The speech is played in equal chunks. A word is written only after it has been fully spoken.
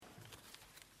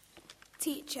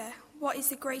"Teacher, what is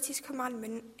the greatest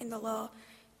commandment in the law?"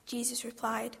 Jesus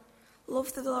replied,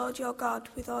 "Love the Lord your God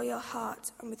with all your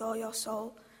heart and with all your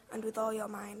soul and with all your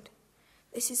mind.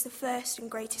 This is the first and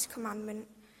greatest commandment,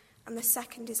 and the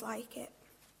second is like it.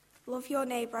 Love your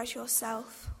neighbour as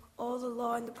yourself. All the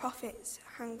law and the prophets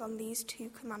hang on these two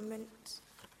commandments."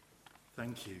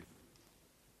 Thank you.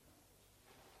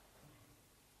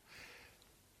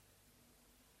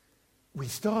 We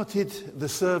started the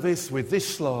service with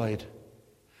this slide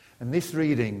and this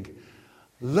reading.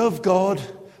 Love God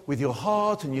with your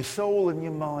heart and your soul and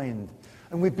your mind.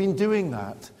 And we've been doing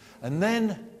that. And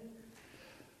then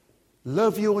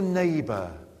love your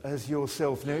neighbour as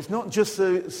yourself. Now, it's not just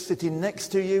those sitting next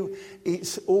to you,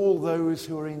 it's all those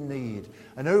who are in need.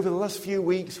 And over the last few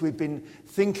weeks, we've been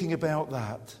thinking about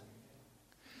that.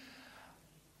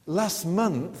 Last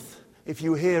month, if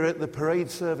you were here at the parade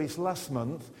service last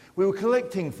month, we were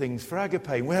collecting things for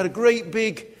Agape. We had a great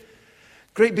big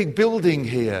building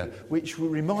here, which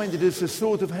reminded us of the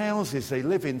sort of houses they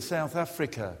live in South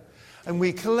Africa. And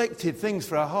we collected things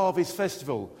for our Harvest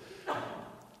Festival.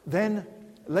 Then,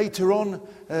 later on,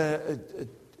 a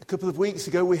couple of weeks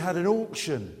ago, we had an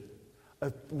auction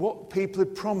of what people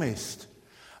had promised.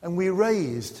 And we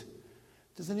raised,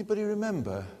 does anybody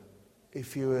remember,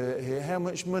 if you were here, how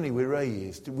much money we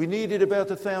raised? We needed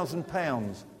about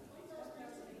 £1,000.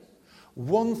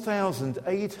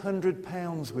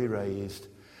 £1,800 we raised.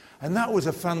 And that was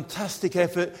a fantastic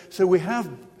effort. So we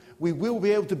will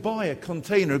be able to buy a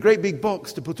container, a great big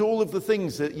box, to put all of the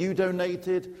things that you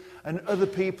donated and other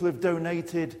people have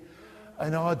donated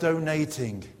and are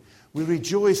donating. We're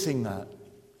rejoicing that.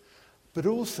 But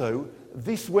also,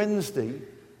 this Wednesday,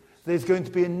 there's going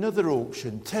to be another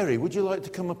auction. Terry, would you like to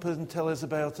come up and tell us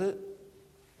about it?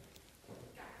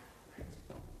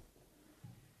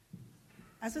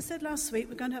 As I said last week,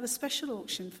 we're going to have a special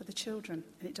auction for the children,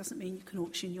 and it doesn't mean you can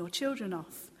auction your children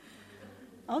off.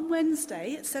 On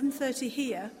Wednesday at 7:30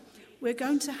 here, we're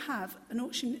going to have an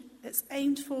auction that's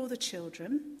aimed for the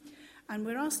children, and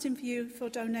we're asking you for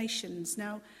donations.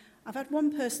 Now, I've had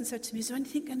one person said to me, "Is there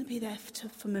anything going to be there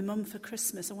for my mum for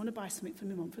Christmas? I want to buy something for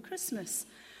my mum for Christmas."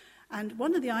 And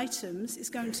one of the items is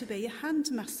going to be a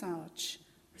hand massage.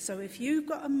 So if you've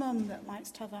got a mum that likes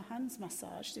to have her hands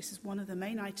massaged, this is one of the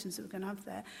main items that we're going to have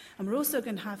there. And we're also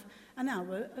going to have an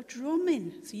hour of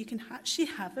drumming, so you can actually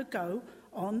have a go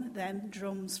on them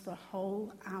drums for a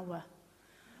whole hour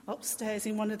upstairs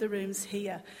in one of the rooms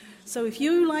here. So if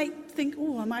you think,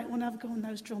 "Oh, I might want to have a go on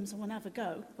those drums, I want to have a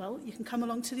go," well, you can come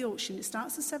along to the auction. It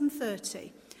starts at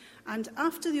 7:30. And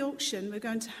after the auction, we're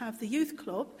going to have the youth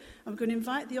club, and we're going to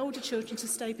invite the older children to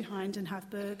stay behind and have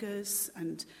burgers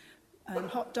and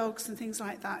hot dogs and things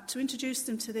like that to introduce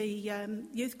them to the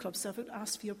youth club. So I've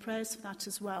asked for your prayers for that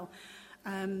as well.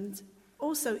 And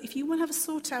also, if you want to have a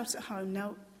sort out at home,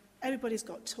 now everybody's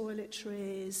got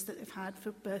toiletries that they've had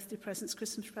for birthday presents,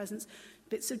 Christmas presents,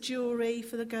 bits of jewellery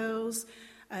for the girls,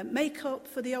 makeup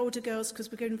for the older girls, because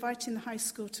we're inviting the high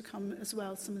school to come as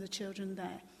well, some of the children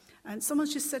there. And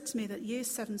someone's just said to me that Year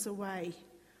 7's away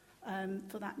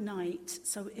for that night.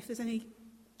 So if there's any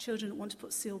children that want to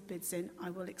put sealed bids in, I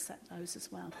will accept those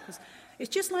as well. Because it's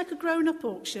just like a grown-up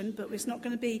auction, but it's not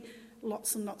going to be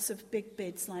lots and lots of big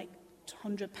bids like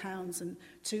 £100 and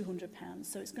 £200.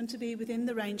 So it's going to be within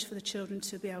the range for the children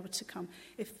to be able to come.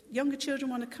 If younger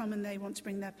children want to come and they want to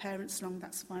bring their parents along,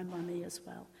 that's fine by me as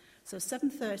well. So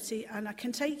 7:30, and I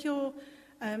can take your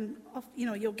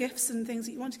your gifts and things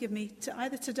that you want to give me to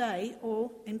either today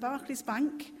or in Barclays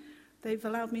Bank. They've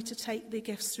allowed me to take the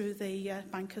gifts through the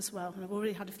bank as well, and I've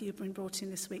already had a few been brought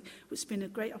in this week, which has been a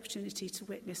great opportunity to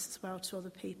witness as well to other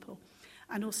people.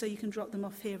 And also you can drop them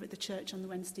off here at the church on the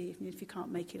Wednesday evening if you can't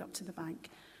make it up to the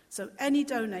bank. So any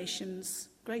donations,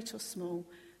 great or small,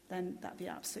 then that'd be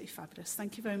absolutely fabulous.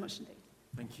 Thank you very much indeed.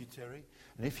 Thank you, Terry.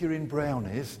 And if you're in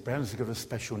Brownies have got a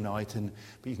special night,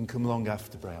 but you can come along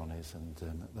after Brownies, and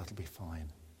that'll be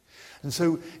fine. And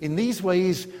so in these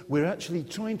ways, we're actually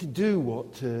trying to do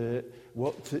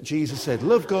what Jesus said.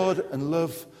 Love God and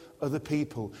love other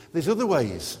people. There's other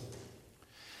ways.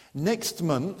 Next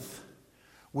month,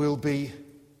 we'll be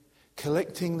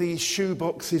collecting these shoe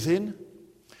boxes in.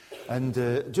 And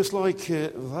just like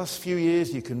the last few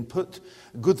years, you can put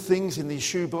good things in these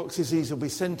shoe boxes. These will be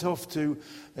sent off to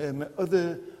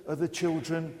other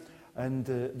children. And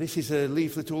this is a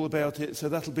leaflet all about it. So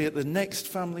that'll be at the next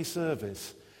family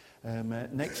service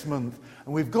next month.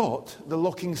 And we've got the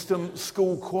Lockingston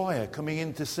School Choir coming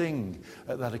in to sing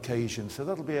at that occasion. So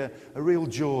that'll be a real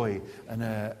joy and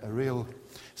a real...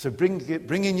 So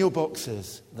bring in your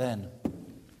boxes then.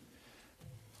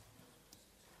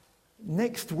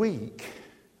 Next week,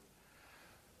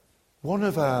 One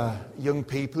of our young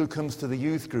people who comes to the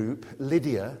youth group,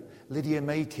 Lydia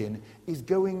Makin, is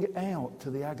going out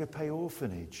to the Agape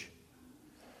Orphanage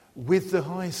with the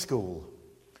high school.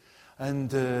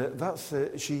 And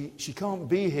she can't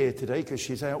be here today because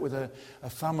she's out with a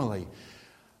family.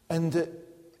 And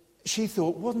she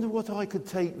thought, wonder what I could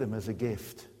take them as a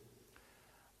gift.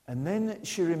 And then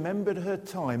she remembered her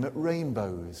time at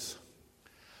Rainbows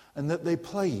and that they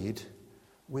played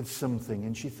with something.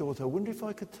 And she thought, I wonder if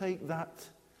I could take that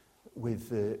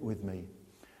with me.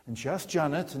 And she asked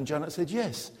Janet, and Janet said,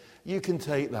 yes, you can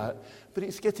take that. But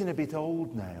it's getting a bit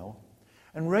old now.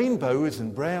 And Rainbows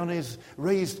and Brownies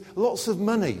raised lots of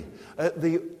money at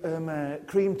the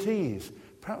cream teas.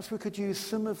 Perhaps we could use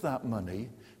some of that money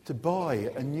to buy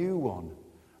a new one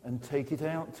and take it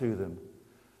out to them.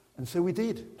 And so we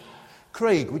did.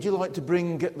 Craig, would you like to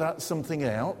bring that something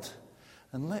out?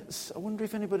 And I wonder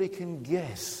if anybody can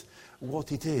guess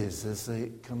what it is as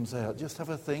it comes out. Just have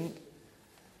a think.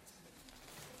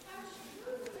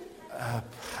 A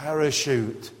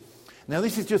parachute. Now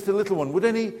this is just a little one. Would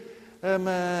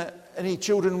any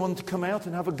children want to come out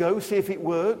and have a go, see if it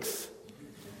works?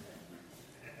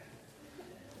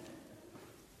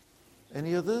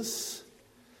 Any others?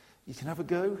 You can have a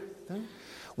go? No?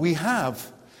 We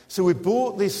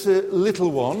bought this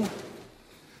little one.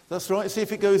 That's right, see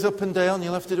if it goes up and down.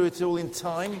 You'll have to do it all in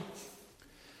time.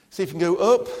 See if you can go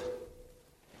up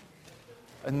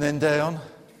and then down,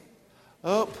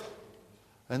 up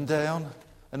and down,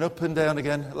 and up and down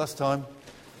again. Last time.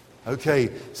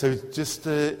 Okay, so just,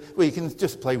 you can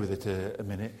just play with it a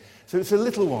minute. So it's a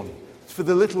little one. It's for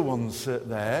the little ones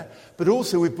there. But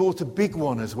also we bought a big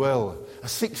one as well, a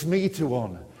 6-metre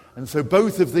one. And so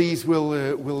both of these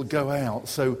will go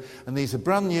out. And these are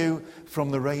brand new from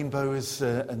the Rainbows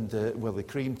and the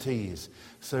cream teas.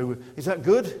 So is that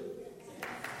good?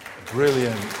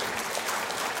 Brilliant.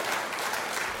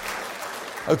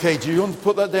 Okay, do you want to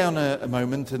put that down a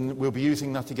moment, and we'll be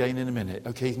using that again in a minute.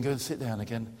 Okay, you can go and sit down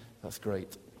again. That's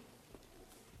great.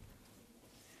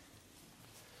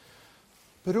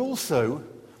 But also,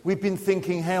 we've been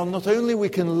thinking how not only we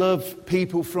can love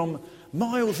people from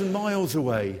miles and miles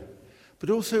away, but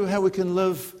also how we can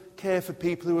care for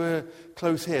people who are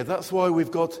close here. That's why we've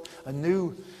got a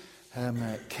new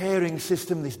caring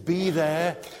system, this Be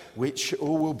There, which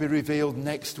all will be revealed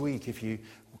next week if you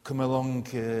come along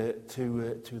to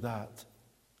that.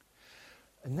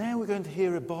 And now we're going to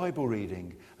hear a Bible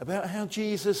reading about how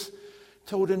Jesus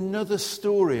told another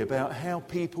story about how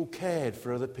people cared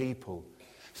for other people.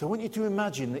 So I want you to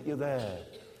imagine that you're there.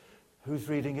 Who's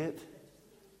reading it?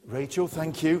 Rachel,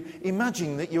 thank you.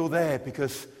 Imagine that you're there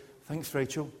because... Thanks,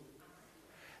 Rachel.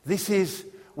 This is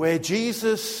where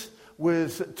Jesus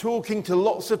was talking to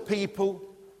lots of people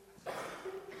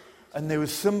and there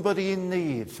was somebody in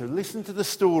need. So listen to the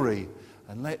story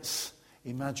and let's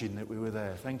imagine that we were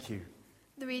there. Thank you.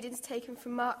 The reading's taken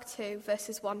from Mark 2,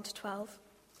 verses 1 to 12.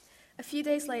 A few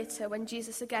days later, when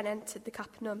Jesus again entered the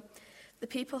Capernaum, the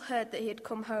people heard that he had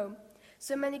come home.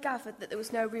 So many gathered that there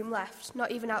was no room left, not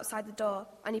even outside the door,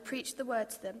 and he preached the word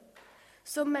to them.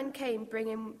 Some men came,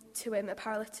 bringing to him a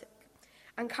paralytic,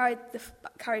 and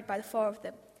carried by the 4 of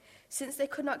them. Since they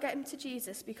could not get him to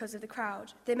Jesus because of the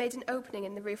crowd, they made an opening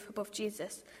in the roof above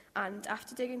Jesus, and,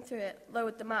 after digging through it,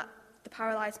 lowered the mat the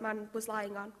paralyzed man was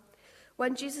lying on.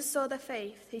 When Jesus saw their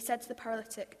faith, he said to the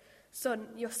paralytic, "Son,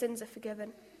 your sins are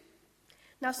forgiven."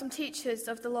 Now some teachers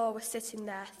of the law were sitting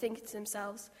there, thinking to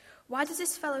themselves, "Why does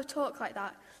this fellow talk like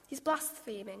that? He's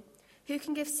blaspheming. Who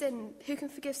can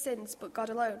forgive sins but God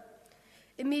alone?"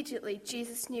 Immediately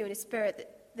Jesus knew in his spirit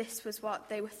that this was what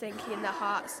they were thinking in their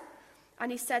hearts.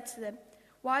 And he said to them,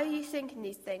 "Why are you thinking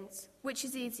these things? Which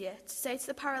is easier, to say to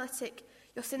the paralytic,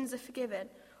 'Your sins are forgiven,'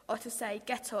 or to say,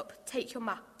 'Get up, take your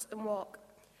mat and walk'?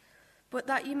 But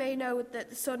that you may know that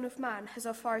the Son of Man has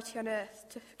authority on earth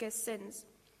to forgive sins."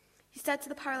 He said to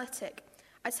the paralytic,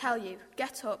 "I tell you,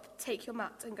 get up, take your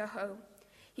mat and go home."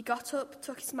 He got up,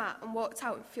 took his mat and walked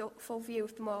out in full view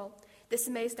of them all. This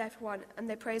amazed everyone, and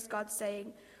they praised God,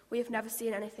 saying, "We have never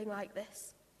seen anything like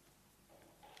this."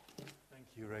 Thank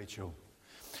you, Rachel.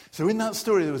 So in that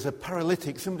story there was a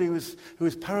paralytic, somebody who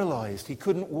was paralyzed. He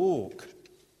couldn't walk.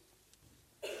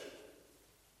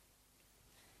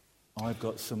 I've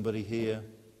got somebody here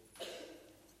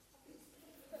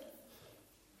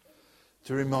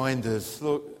to remind us,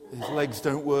 look, his legs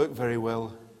don't work very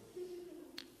well.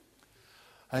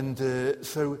 And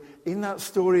so in that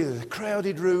story, there's a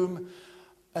crowded room,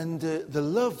 and the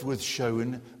love was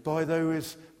shown by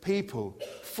those people,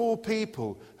 4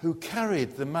 people who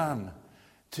carried the man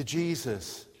to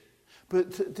Jesus.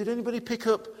 But did anybody pick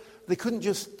up, they couldn't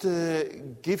just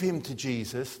give him to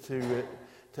Jesus to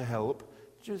to help.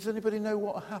 Does anybody know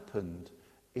what happened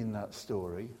in that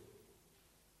story?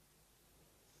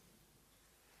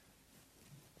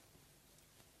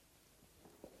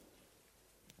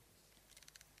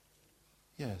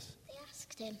 Yes. They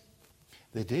asked him.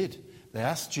 They did. They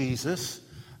asked Jesus.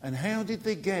 And how did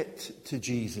they get to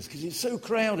Jesus? Because it's so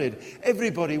crowded.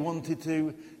 Everybody wanted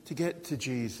to get to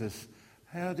Jesus.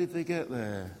 How did they get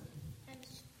there?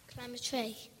 Climb a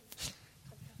tree.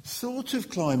 Sort of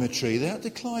climb a tree. They had to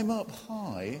climb up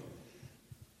high.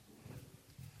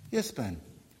 Yes, Ben?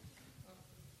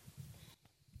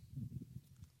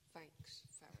 Thanks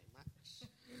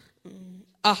very much.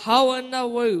 A hole in the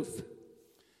roof.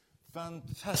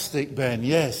 Fantastic, Ben,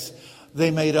 yes. They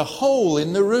made a hole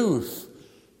in the roof.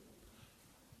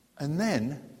 And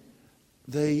then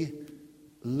they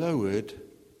lowered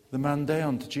the man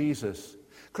down to Jesus.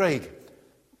 Craig,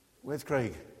 where's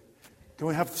Craig? Can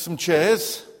we have some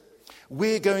chairs?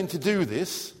 We're going to do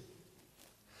this.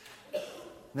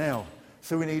 Now,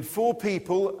 so we need 4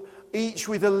 people, each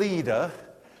with a leader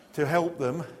to help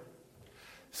them.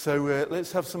 So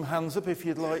let's have some hands up if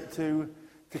you'd like to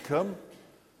come.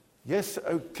 Yes,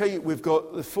 okay, we've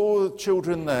got the 4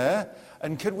 children there.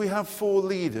 And can we have 4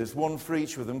 leaders, 1 for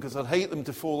each of them, because I'd hate them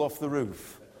to fall off the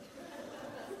roof.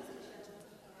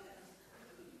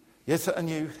 Yes, and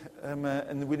you,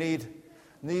 and we need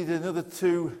another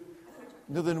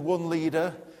 1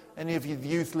 leader. Any of you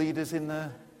youth leaders in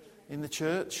the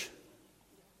church?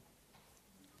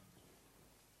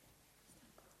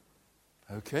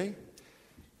 Okay.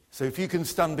 So if you can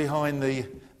stand behind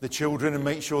the children and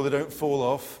make sure they don't fall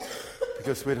off,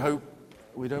 because we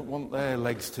don't want their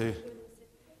legs to.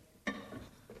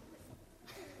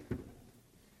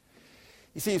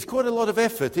 You see, it's quite a lot of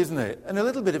effort, isn't it? And a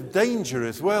little bit of danger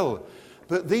as well.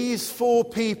 But these 4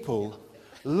 people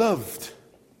loved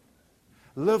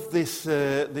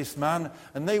this man,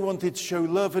 and they wanted to show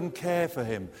love and care for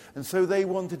him. And so they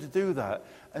wanted to do that.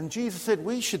 And Jesus said,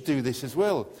 we should do this as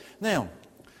well. Now,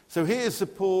 so here's the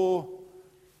poor,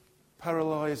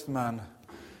 paralysed man.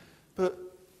 But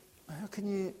how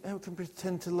can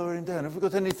pretend to lower him down? Have we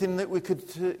got anything that we could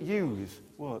use?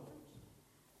 What?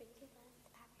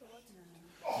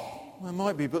 Well, it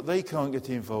might be, but they can't get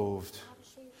involved.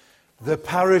 The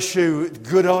parachute,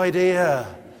 good idea.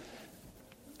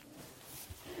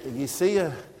 You see,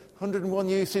 101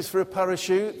 uses for a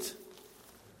parachute.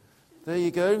 There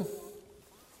you go.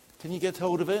 Can you get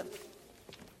hold of it?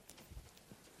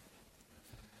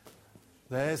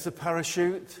 There's the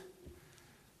parachute.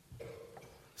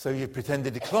 So you've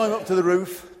pretended to climb up to the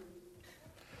roof.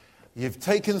 You've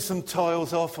taken some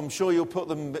tiles off. I'm sure you'll put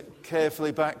them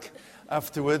carefully back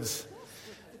afterwards.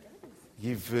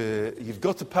 You've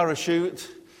got a parachute,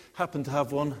 happen to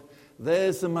have one.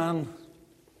 There's the man.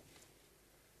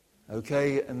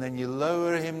 Okay, and then you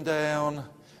lower him down,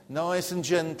 nice and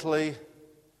gently.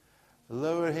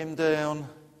 Lower him down.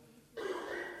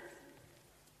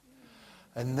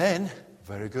 And then,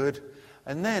 very good,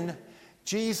 and then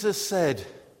Jesus said,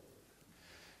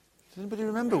 does anybody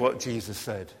remember what Jesus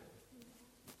said?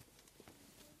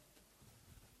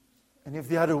 Any of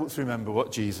the adults remember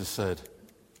what Jesus said?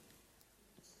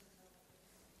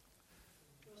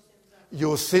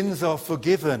 Your sins are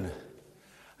forgiven.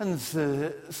 And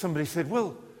somebody said,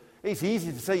 well, it's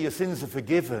easy to say your sins are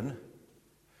forgiven.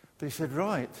 But he said,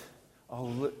 right,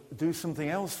 I'll do something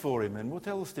else for him. And what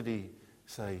else did he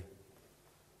say?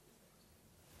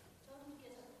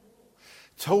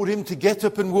 Told him to get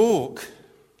up and walk.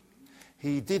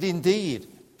 He did indeed.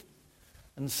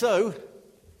 And so,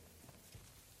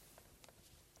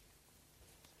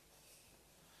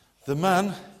 the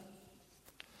man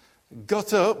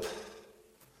got up.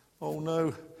 Oh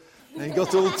no, and he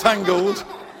got all tangled.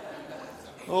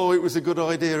 Oh, it was a good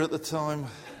idea at the time.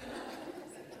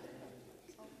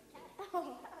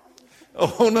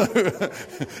 Oh no.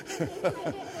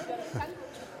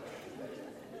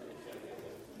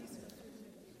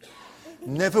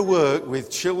 Never work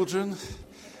with children,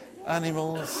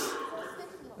 animals,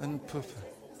 and puppets.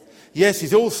 Yes,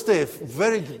 he's all stiff.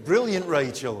 Very brilliant,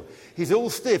 Rachel. He's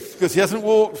all stiff because he hasn't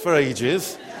walked for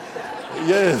ages.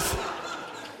 Yes.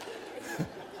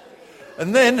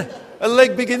 And then a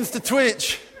leg begins to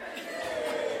twitch.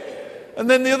 And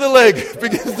then the other leg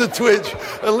begins to twitch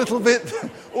a little bit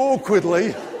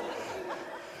awkwardly.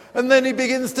 And then he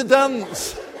begins to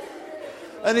dance.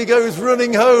 And he goes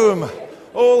running home,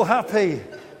 all happy,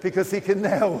 because he can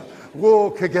now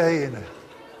walk again.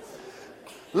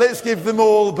 Let's give them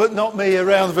all, but not me, a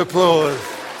round of applause.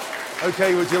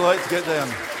 Okay, would you like to get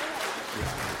down?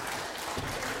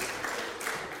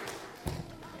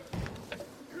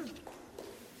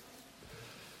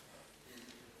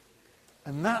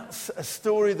 And And that's a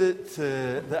story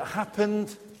that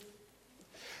happened,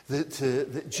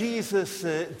 that Jesus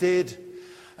did.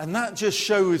 And that just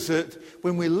shows that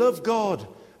when we love God,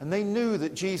 and they knew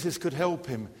that Jesus could help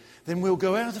him, then we'll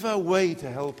go out of our way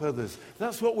to help others.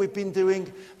 That's what we've been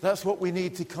doing. That's what we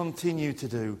need to continue to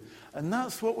do. And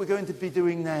that's what we're going to be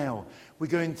doing now. We're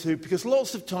going to, because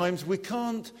lots of times we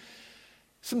can't,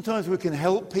 sometimes we can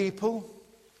help people,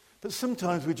 but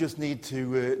sometimes we just need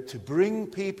to bring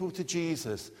people to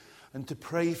Jesus and to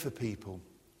pray for people.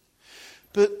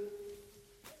 But,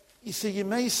 you see, you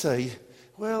may say,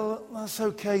 well, that's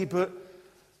okay, but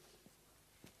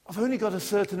I've only got a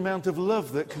certain amount of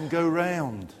love that can go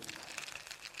round.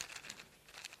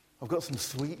 I've got some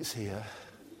sweets here.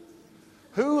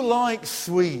 Who likes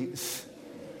sweets?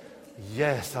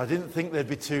 Yes, I didn't think there'd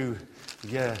be two.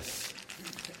 Yes.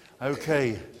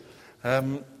 Okay.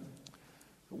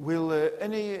 Will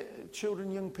any children,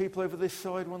 young people over this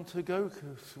side want to go?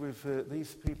 Because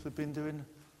these people have been doing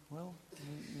well.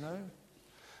 No?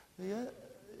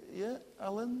 Yeah.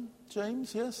 Alan,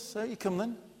 James, yes. So you come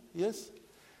then. Yes.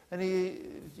 Any?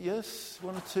 Yes.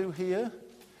 One or two here.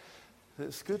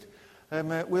 That's good.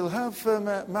 We'll have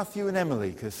Matthew and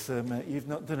Emily, because you've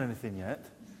not done anything yet.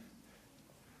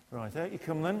 Right, out you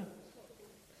come then.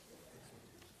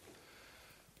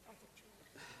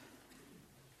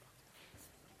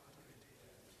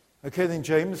 Okay then,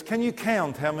 James, can you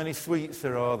count how many sweets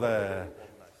there are there?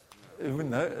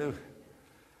 No.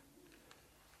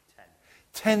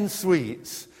 10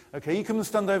 sweets. Okay, you come and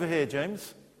stand over here,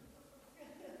 James.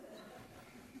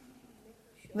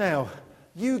 Now,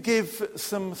 you give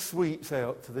some sweets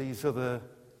out to these other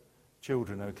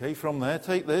children, okay? From there,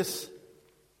 take this.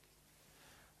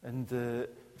 And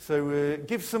so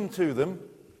give some to them.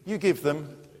 You give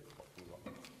them.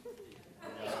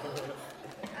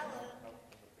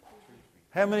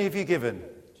 How many have you given?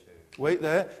 Wait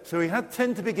there. So he had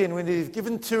 10 to begin with. He's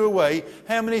given 2 away.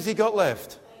 How many has he got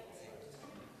left?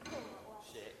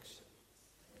 6.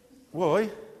 Why?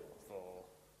 4.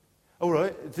 All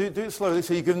right. Do it slowly.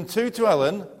 So you've given 2 to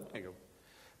Alan. There you go.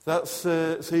 That's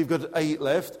so you've got 8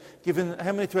 left. Given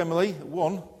how many to Emily?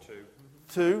 1.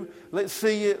 2. Let's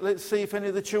see if any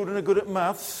of the children are good at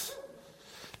maths.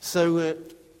 So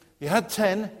you had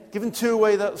 10. Given 2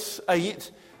 away. That's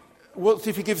 8. What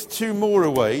if he gives 2 more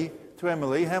away to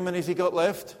Emily? How many has he got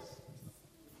left?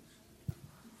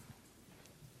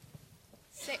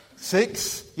 6.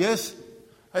 6, yes.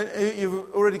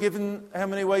 You've already given how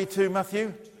many away to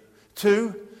Matthew?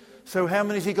 2. So how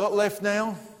many has he got left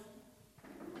now?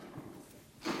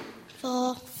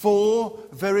 4. 4,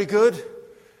 very good.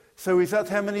 So is that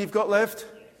how many you've got left?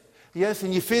 Yes,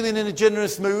 and you're feeling in a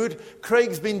generous mood.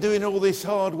 Craig's been doing all this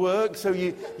hard work, so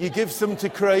you give some to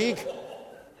Craig.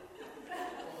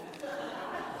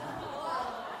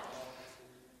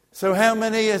 So how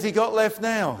many has he got left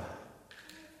now?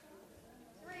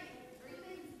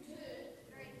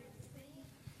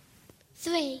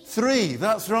 3. 3,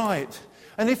 that's right.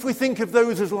 And if we think of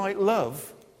those as like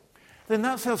love, then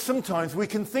that's how sometimes we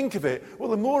can think of it. Well,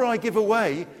 the more I give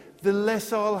away, the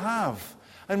less I'll have.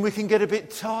 And we can get a bit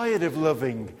tired of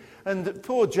loving. And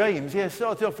poor James,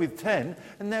 started off with 10,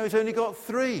 and now he's only got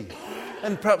 3.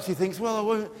 And perhaps he thinks, well, I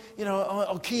won't,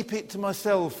 I'll keep it to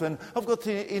myself, and I've got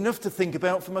enough to think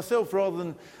about for myself rather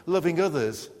than loving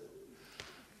others.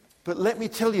 But let me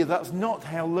tell you, that's not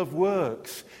how love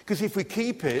works. Because if we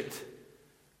keep it,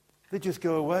 they just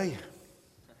go away.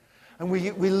 And we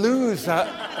lose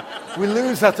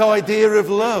that idea of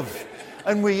love.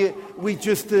 And we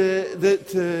just, but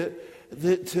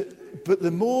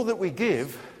the more that we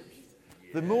give,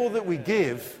 the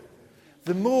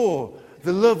more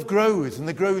the love grows and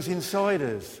it grows inside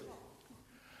us.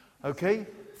 Okay?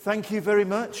 Thank you very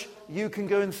much. You can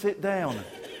go and sit down.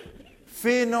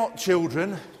 Fear not,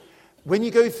 children. When you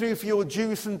go through for your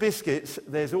juice and biscuits,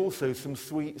 there's also some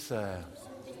sweets there.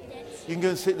 You can go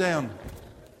and sit down.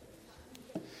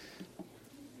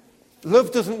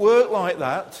 Love doesn't work like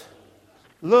that.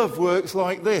 Love works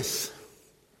like this.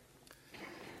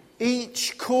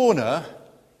 Each corner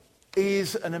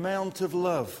is an amount of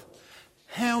love.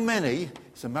 How many,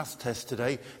 it's a maths test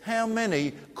today, how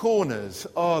many corners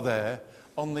are there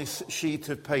on this sheet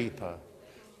of paper?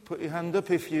 Put your hand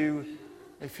up if you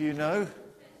know.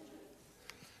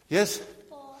 Yes?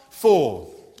 4.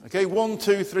 Okay, 1,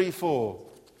 2, 3, 4.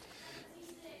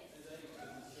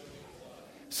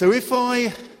 So if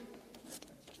I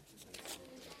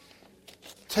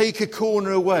take a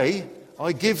corner away,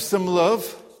 I give some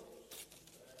love.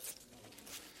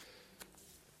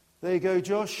 There you go,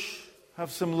 Josh.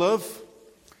 Have some love.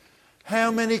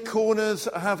 How many corners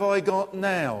have I got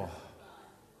now?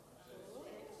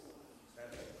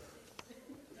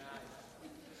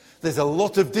 There's a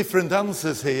lot of different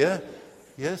answers here.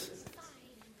 Yes?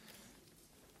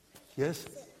 Yes?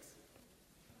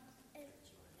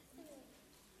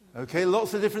 Okay,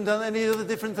 lots of different... Any other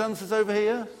different answers over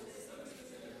here?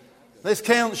 Let's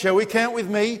count, shall we? Count with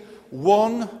me.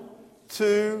 1,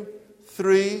 2,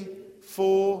 3,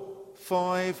 4,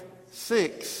 5,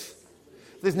 6.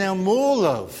 There's now more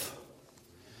love.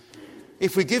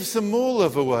 If we give some more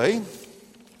love away...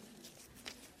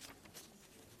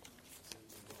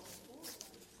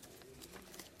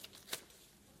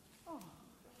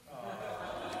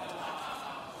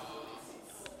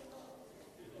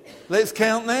 Let's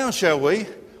count now, shall we?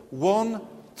 1,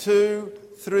 2,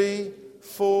 3,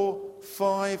 4,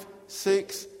 5,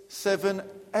 6, 7,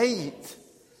 8.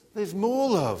 There's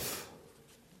more love.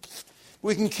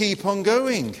 We can keep on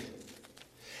going.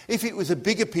 If it was a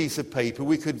bigger piece of paper,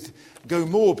 we could go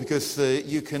more because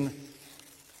you can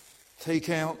take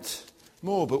out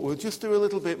more. But we'll just do a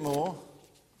little bit more.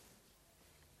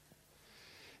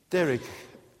 Derek,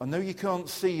 I know you can't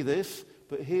see this,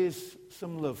 but here's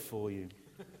some love for you.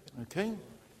 Okay?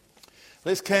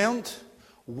 Let's count.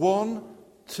 1,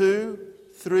 2,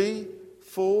 3,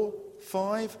 4,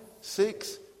 5,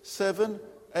 6, 7,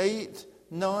 8,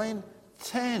 9,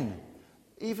 10.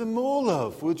 Even more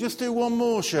love. We'll just do one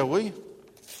more, shall we?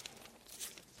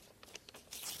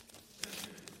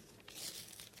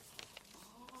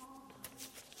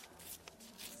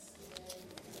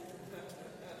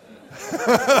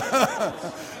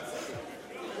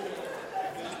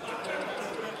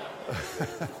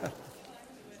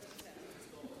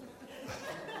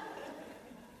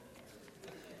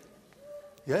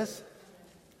 Yes?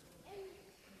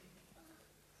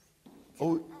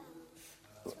 Oh,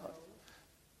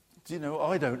 do you know,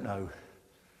 I don't know.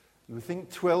 You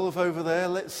think 12 over there?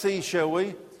 Let's see, shall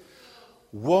we?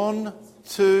 1,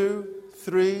 2,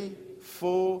 3,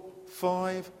 4,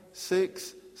 5,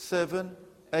 6, 7,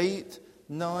 8,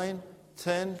 9,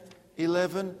 10,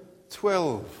 11,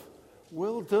 12.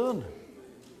 Well done.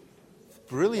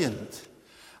 Brilliant.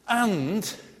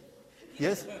 And,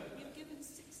 yes?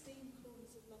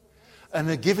 And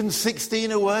are given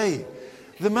 16 away.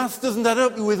 The math doesn't add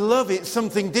up with love. It's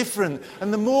something different.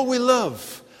 And the more we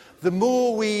love, the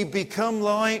more we become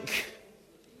like...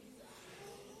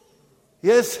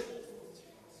 Yes?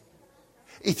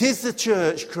 It is the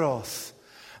church cross.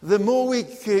 The more we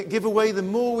give away, the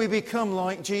more we become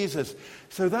like Jesus.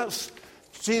 So that's...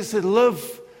 Jesus said,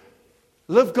 love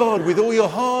God with all your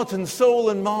heart and soul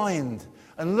and mind.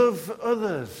 And love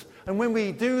others. And when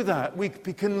we do that, we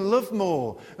can love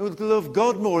more. And we can love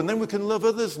God more. And then we can love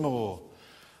others more.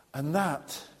 And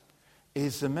that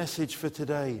is the message for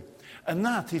today. And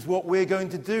that is what we're going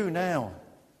to do now.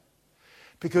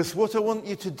 Because what I want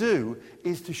you to do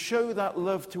is to show that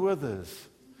love to others.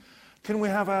 Can we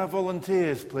have our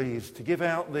volunteers, please, to give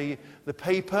out the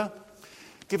paper?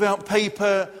 Give out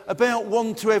paper about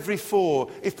 1 to every 4.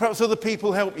 If perhaps other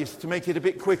people help you to make it a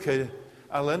bit quicker,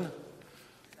 Alan.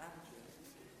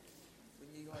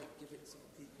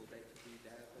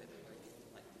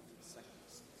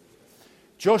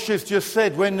 Josh has just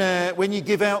said when you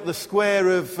give out the square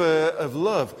of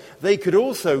love, they could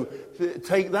also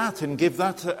take that and give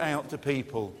that out to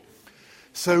people.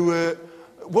 So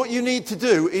what you need to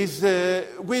do is,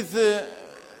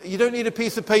 you don't need a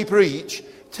piece of paper each,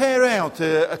 tear out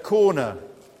a corner.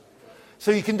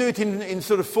 So you can do it in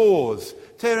sort of 4s.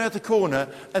 Tear out a corner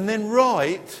and then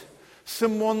write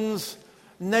someone's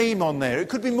name on there. It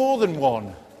could be more than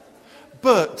one.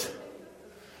 But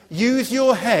use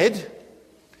your head.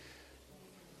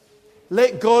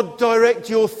 Let God direct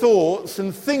your thoughts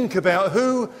and think about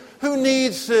who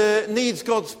needs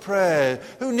God's prayer,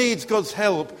 who needs God's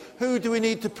help, who do we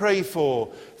need to pray for.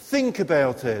 Think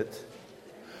about it.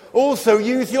 Also,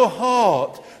 use your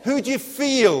heart. Who do you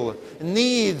feel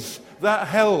needs that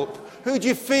help? Who do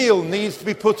you feel needs to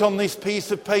be put on this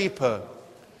piece of paper?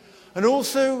 And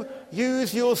also,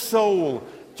 use your soul.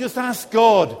 Just ask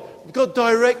God, God,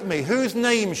 direct me. Whose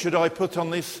name should I put on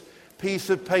this piece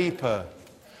of paper?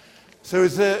 So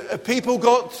have people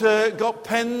got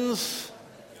pens?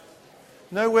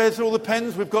 No, where's all the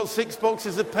pens? We've got 6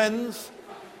 boxes of pens.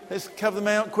 Let's have them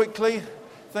out quickly.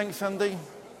 Thanks, Andy.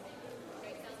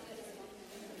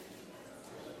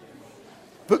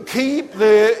 But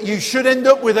you should end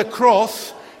up with a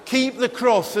cross. Keep the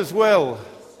cross as well.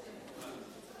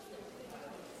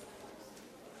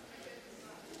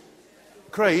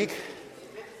 Craig,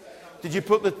 did you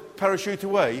put the parachute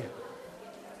away?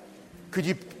 Could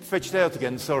you fetch it out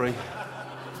again? Sorry.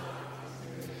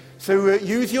 So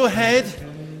use your head.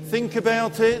 Think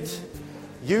about it.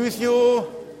 Use your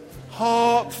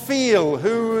Heart feel.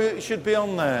 Who should be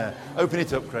on there? Open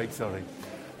it up, Craig, sorry.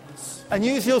 And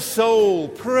use your soul.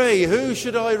 Pray. Who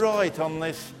should I write on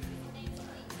this?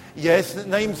 Yes,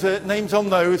 names on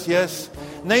those, yes.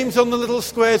 Names on the little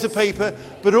squares of paper,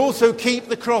 but also keep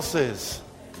the crosses.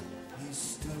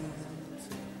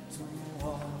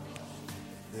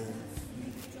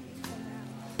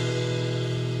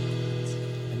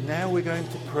 And now we're going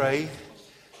to pray.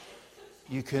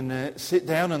 You can sit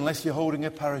down unless you're holding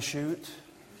a parachute.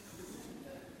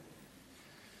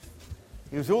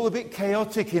 It was all a bit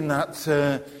chaotic in that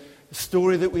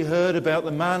story that we heard about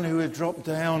the man who had dropped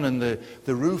down, and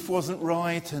the roof wasn't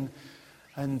right,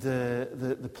 and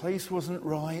the place wasn't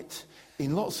right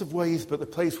in lots of ways, but the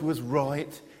place was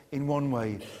right in one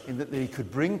way, in that they could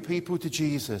bring people to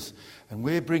Jesus. And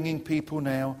we're bringing people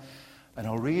now, and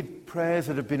I'll read prayers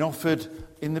that have been offered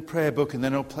in the prayer book, and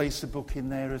then I'll place the book in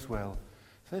there as well.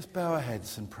 So let's bow our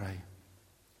heads and pray.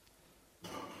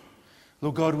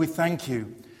 Lord God, we thank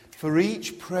you for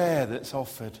each prayer that's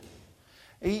offered,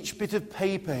 each bit of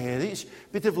paper here, each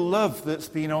bit of love that's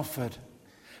been offered.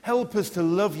 Help us to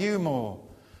love you more,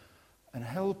 and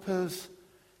help us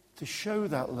to show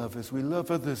that love as we love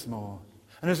others more.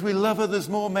 And as we love others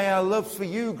more, may our love for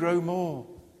you grow more.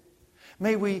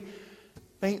 May we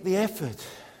make the effort,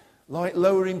 like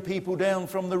lowering people down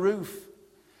from the roof.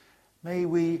 May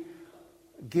we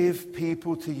give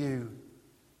people to you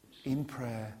in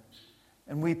prayer.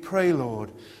 And we pray,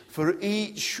 Lord, for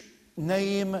each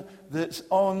name that's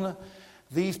on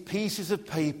these pieces of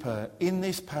paper in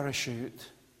this parachute.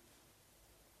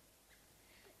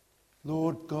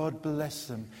 Lord God, bless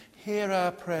them. Hear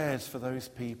our prayers for those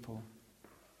people,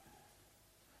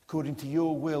 according to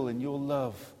your will and your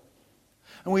love.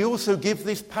 And we also give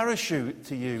this parachute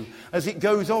to you as it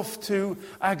goes off to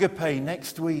Agape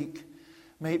next week.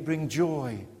 May it bring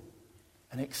joy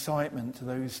and excitement to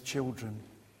those children.